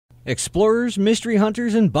Explorers, mystery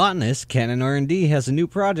hunters, and botanists, Canonn R&D has a new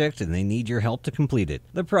project and they need your help to complete it.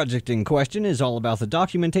 The project in question is all about the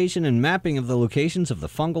documentation and mapping of the locations of the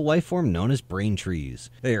fungal lifeform known as brain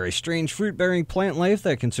trees. They are a strange fruit-bearing plant life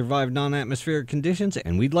that can survive non-atmospheric conditions,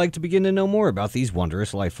 and we'd like to begin to know more about these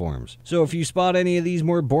wondrous lifeforms. So if you spot any of these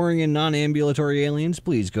more boring and non-ambulatory aliens,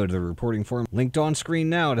 please go to the reporting form linked on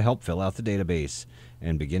screen now to help fill out the database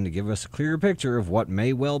and begin to give us a clearer picture of what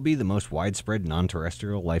may well be the most widespread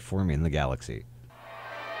non-terrestrial life form in the galaxy.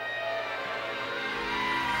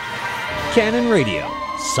 Canonn Radio,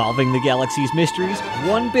 solving the galaxy's mysteries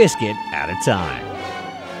one biscuit at a time.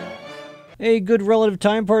 A good relative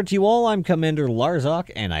time part to you all. I'm Commander Larzok,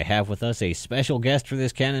 and I have with us a special guest for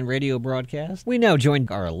this Canonn Radio broadcast. We now join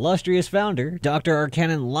our illustrious founder, Dr.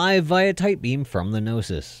 Arcanonn, live via tight beam from the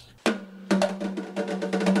Gnosis.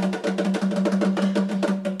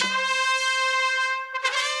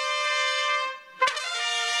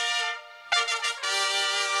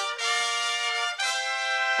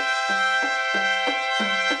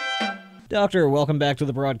 Doctor, welcome back to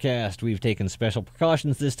the broadcast. We've taken special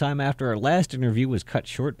precautions this time after our last interview was cut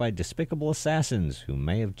short by despicable assassins who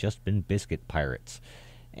may have just been biscuit pirates.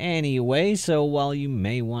 Anyway, so while you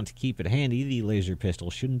may want to keep it handy, the laser pistol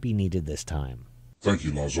shouldn't be needed this time. Thank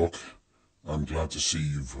you, Larzok. I'm glad to see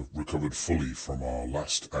you've recovered fully from our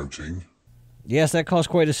last outing. Yes, that caused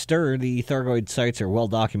quite a stir. The Thargoid sites are well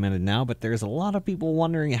documented now, but there's a lot of people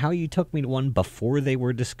wondering how you took me to one before they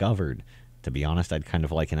were discovered. To be honest, I'd kind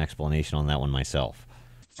of like an explanation on that one myself.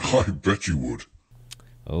 I bet you would.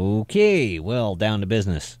 Okay, well, down to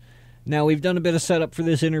business. Now, we've done a bit of setup for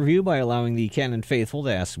this interview by allowing the Canonn faithful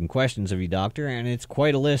to ask some questions of you, Doctor, and it's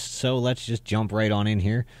quite a list, so let's just jump right on in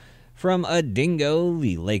here. From a dingo,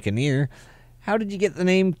 the Lakeneer, how did you get the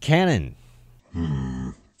name Canonn?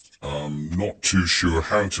 I'm not too sure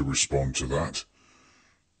how to respond to that.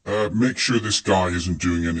 Make sure this guy isn't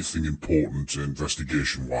doing anything important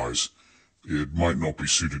investigation-wise. It might not be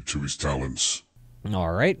suited to his talents.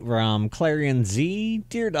 All right, from Clarion Z,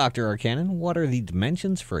 Dear Dr. Arcanonn, what are the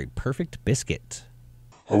dimensions for a perfect biscuit?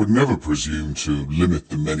 I would never presume to limit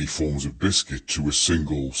the many forms of biscuit to a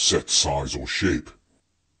single set size or shape.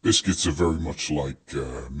 Biscuits are very much like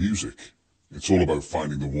music. It's all about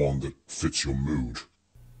finding the one that fits your mood.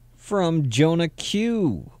 From Jonah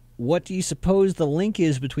Q, what do you suppose the link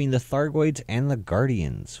is between the Thargoids and the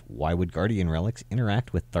Guardians? Why would Guardian relics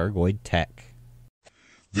interact with Thargoid tech?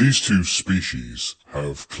 These two species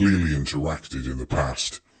have clearly interacted in the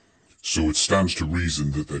past, so it stands to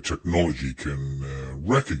reason that their technology can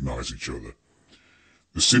recognize each other.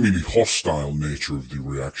 The seemingly hostile nature of the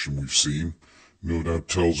reaction we've seen no doubt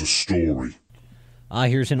tells a story.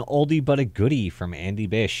 Here's an oldie but a goodie from Andy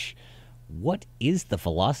Bish. What is the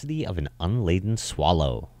velocity of an unladen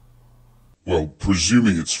swallow? Well,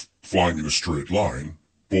 presuming it's flying in a straight line,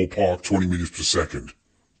 ballpark 20 meters per second.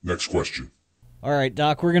 Next question. All right,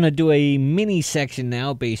 Doc, we're going to do a mini section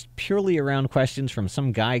now based purely around questions from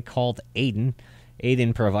some guy called Aiden.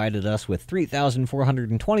 Aiden provided us with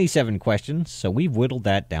 3,427 questions, so we've whittled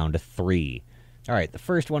that down to 3. All right, the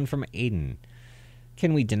first one from Aiden.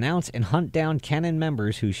 Can we denounce and hunt down Canonn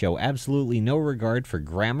members who show absolutely no regard for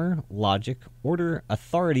grammar, logic, order,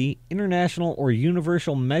 authority, international or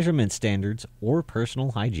universal measurement standards, or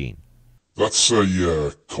personal hygiene? That's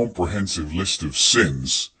a comprehensive list of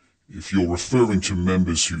sins. If you're referring to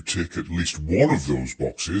members who tick at least one of those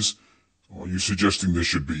boxes, are you suggesting there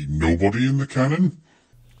should be nobody in the Canonn?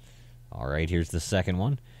 All right, here's the second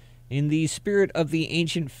one. In the spirit of the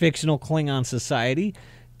ancient fictional Klingon society,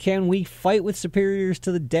 can we fight with superiors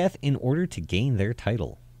to the death in order to gain their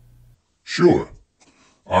title? Sure.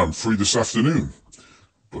 I'm free this afternoon,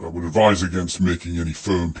 but I would advise against making any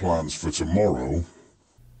firm plans for tomorrow.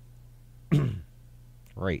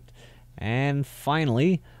 Right. And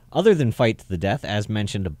finally, other than fight to the death, as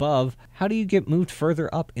mentioned above, how do you get moved further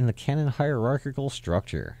up in the Canonn hierarchical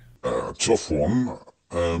structure? Tough one.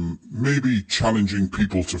 Maybe challenging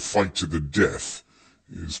people to fight to the death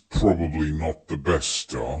is probably not the best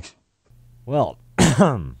start. Well,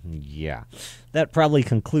 yeah. That probably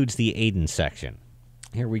concludes the Aiden section.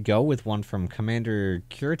 Here we go with one from Commander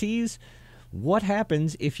Curtis. What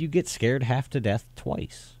happens if you get scared half to death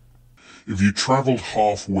twice? If you traveled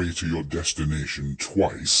halfway to your destination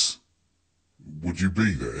twice, would you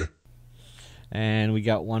be there? And we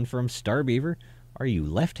got one from Starbeaver. Are you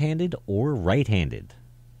left-handed or right-handed?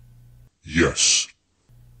 Yes.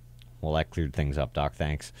 Well, that cleared things up, Doc.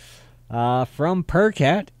 Thanks. From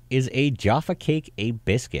Percat, is a Jaffa cake a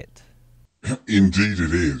biscuit? Indeed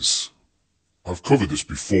it is. I've covered this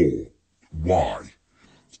before. Why?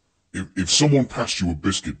 If someone passed you a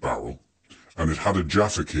biscuit barrel and it had a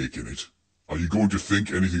Jaffa cake in it, are you going to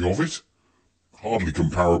think anything of it? Hardly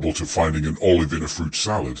comparable to finding an olive in a fruit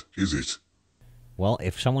salad, is it? Well,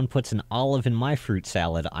 if someone puts an olive in my fruit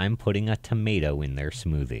salad, I'm putting a tomato in their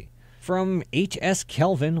smoothie. From H.S.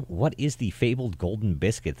 Kelvin, what is the fabled golden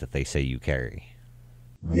biscuit that they say you carry?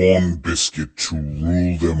 One biscuit to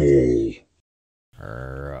rule them all.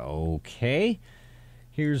 Okay.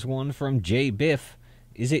 Here's one from J. Biff.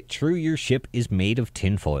 Is it true your ship is made of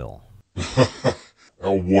tinfoil?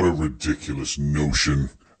 Oh, what a ridiculous notion.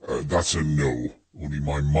 That's a no. Only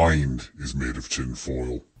my mind is made of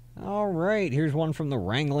tinfoil. All right, here's one from the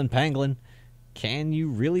Wranglin' Panglin. Can you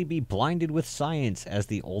really be blinded with science, as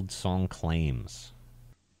the old song claims?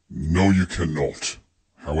 No, you cannot.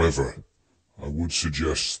 However, I would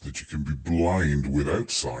suggest that you can be blind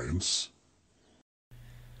without science.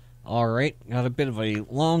 All right, got a bit of a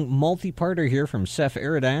long multi-parter here from Seth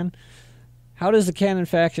Eridan. How does the Canonn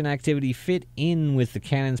faction activity fit in with the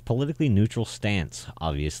Canon's politically neutral stance?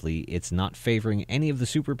 Obviously, it's not favoring any of the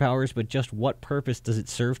superpowers, but just what purpose does it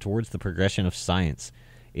serve towards the progression of science?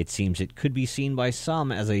 It seems it could be seen by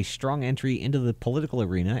some as a strong entry into the political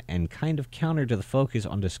arena and kind of counter to the focus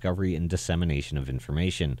on discovery and dissemination of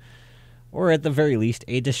information. Or at the very least,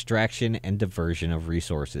 a distraction and diversion of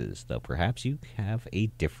resources, though perhaps you have a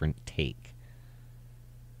different take.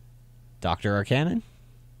 Dr. Arcanonn?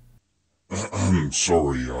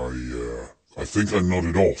 Sorry, I think I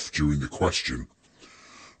nodded off during the question.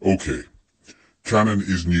 Okay, Canonn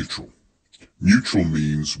is neutral. Neutral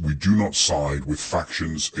means we do not side with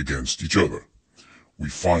factions against each other. We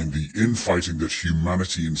find the infighting that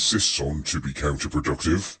humanity insists on to be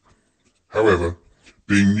counterproductive. However,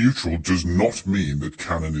 being neutral does not mean that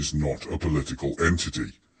Canonn is not a political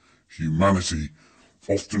entity. Humanity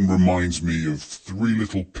often reminds me of three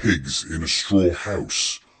little pigs in a straw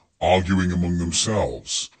house, arguing among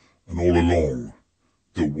themselves, and all along,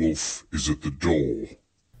 the wolf is at the door.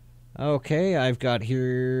 Okay, I've got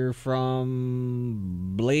here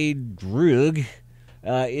from Blade Rug.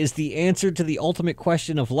 Is the answer to the ultimate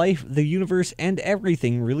question of life, the universe, and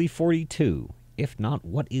everything really 42? If not,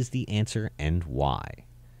 what is the answer and why?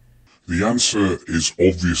 The answer is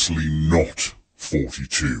obviously not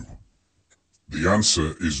 42. The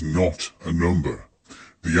answer is not a number.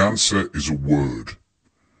 The answer is a word.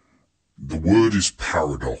 The word is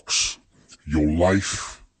paradox. Your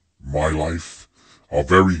life, my life, our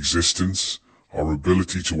very existence, our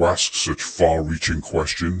ability to ask such far-reaching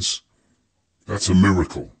questions, that's a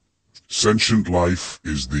miracle. Sentient life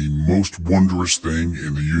is the most wondrous thing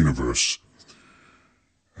in the universe.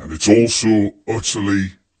 And it's also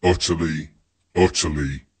utterly, utterly,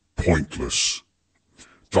 utterly pointless.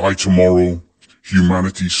 Die tomorrow,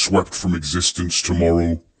 humanity swept from existence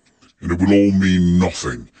tomorrow, and it will all mean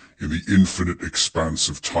nothing in the infinite expanse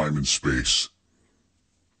of time and space.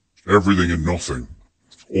 Everything and nothing,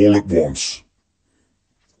 all at once.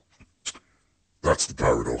 That's the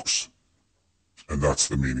paradox. And that's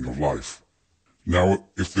the meaning of life. Now,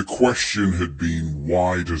 if the question had been,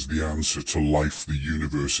 why does the answer to life, the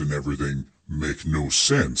universe, and everything make no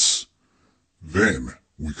sense, then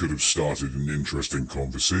we could have started an interesting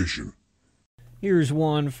conversation. Here's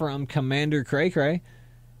one from Commander Kray.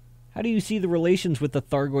 How do you see the relations with the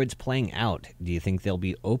Thargoids playing out? Do you think they'll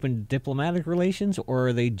be open to diplomatic relations, or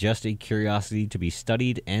are they just a curiosity to be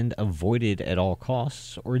studied and avoided at all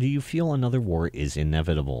costs, or do you feel another war is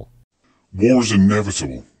inevitable? War is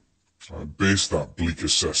inevitable. I base that bleak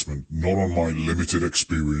assessment not on my limited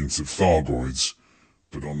experience of Thargoids,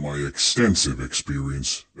 but on my extensive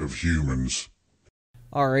experience of humans.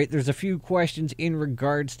 Alright, there's a few questions in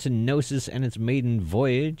regards to Gnosis and its maiden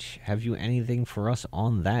voyage. Have you anything for us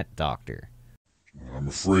on that, Doctor? I'm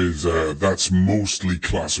afraid that's mostly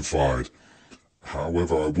classified.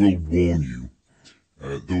 However, I will warn you,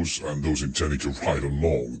 those intending to ride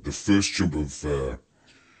along, the first jump of,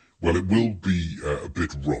 it will be a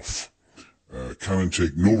bit rough. Canonn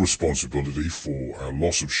take no responsibility for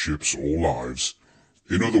loss of ships or lives.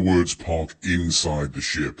 In other words, park inside the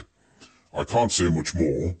ship. I can't say much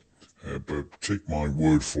more, but take my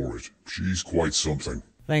word for it. She's quite something.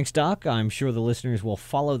 Thanks, Doc. I'm sure the listeners will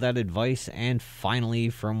follow that advice. And finally,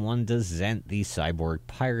 from one to Zent, the cyborg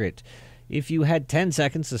pirate. If you had 10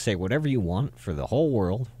 seconds to say whatever you want for the whole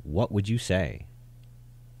world, what would you say?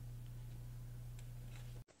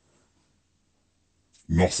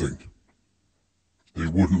 Nothing. They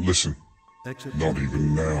wouldn't listen. Not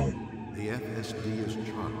even now. The FSD is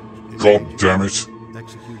charged. God damn it.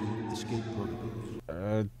 Executing escape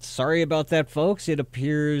protocols. Sorry about that, folks. It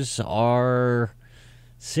appears our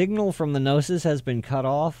Signal from the Gnosis has been cut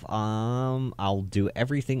off. I'll do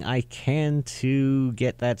everything I can to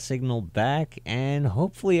get that signal back, and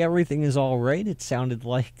hopefully everything is all right. It sounded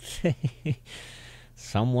like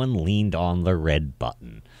someone leaned on the red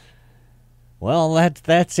button. Well,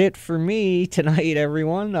 that's it for me tonight,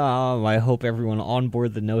 everyone. I hope everyone on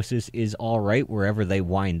board the Gnosis is all right wherever they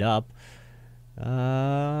wind up.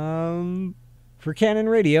 For Canonn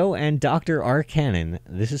Radio and Dr. Arcanonn,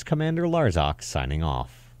 this is Commander Larzok signing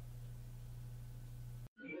off.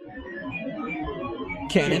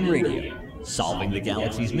 Canonn Radio, solving the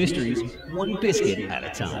galaxy's mysteries one biscuit at a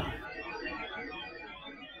time.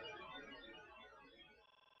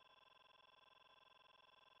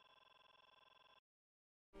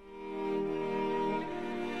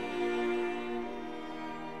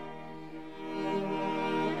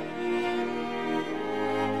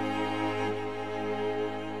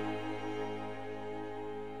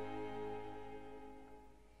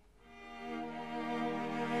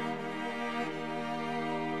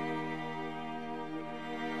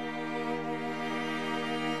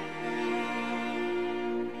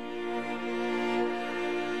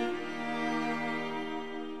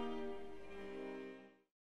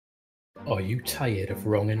 Are you tired of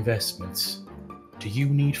wrong investments? Do you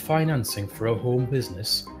need financing for a home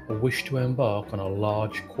business or wish to embark on a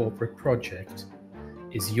large corporate project?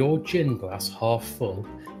 Is your gin glass half full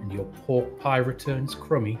and your pork pie returns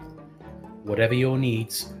crummy? Whatever your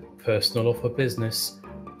needs, personal or for business,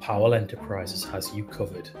 Powell Enterprises has you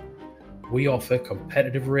covered. We offer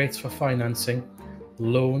competitive rates for financing,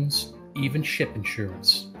 loans, even ship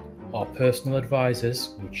insurance. Our personal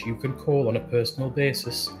advisors, which you can call on a personal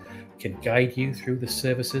basis, can guide you through the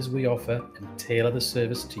services we offer and tailor the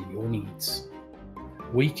service to your needs.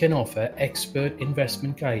 We can offer expert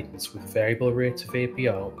investment guidance with variable rates of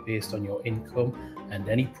APR based on your income and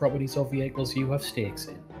any properties or vehicles you have stakes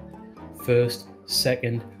in. First,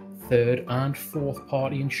 second, third and fourth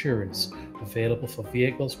party insurance available for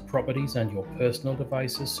vehicles, properties and your personal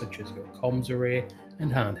devices such as your comms array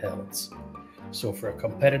and handhelds. So for a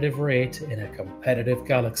competitive rate in a competitive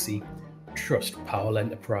galaxy, trust Powell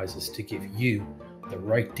Enterprises to give you the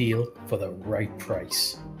right deal for the right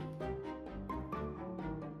price.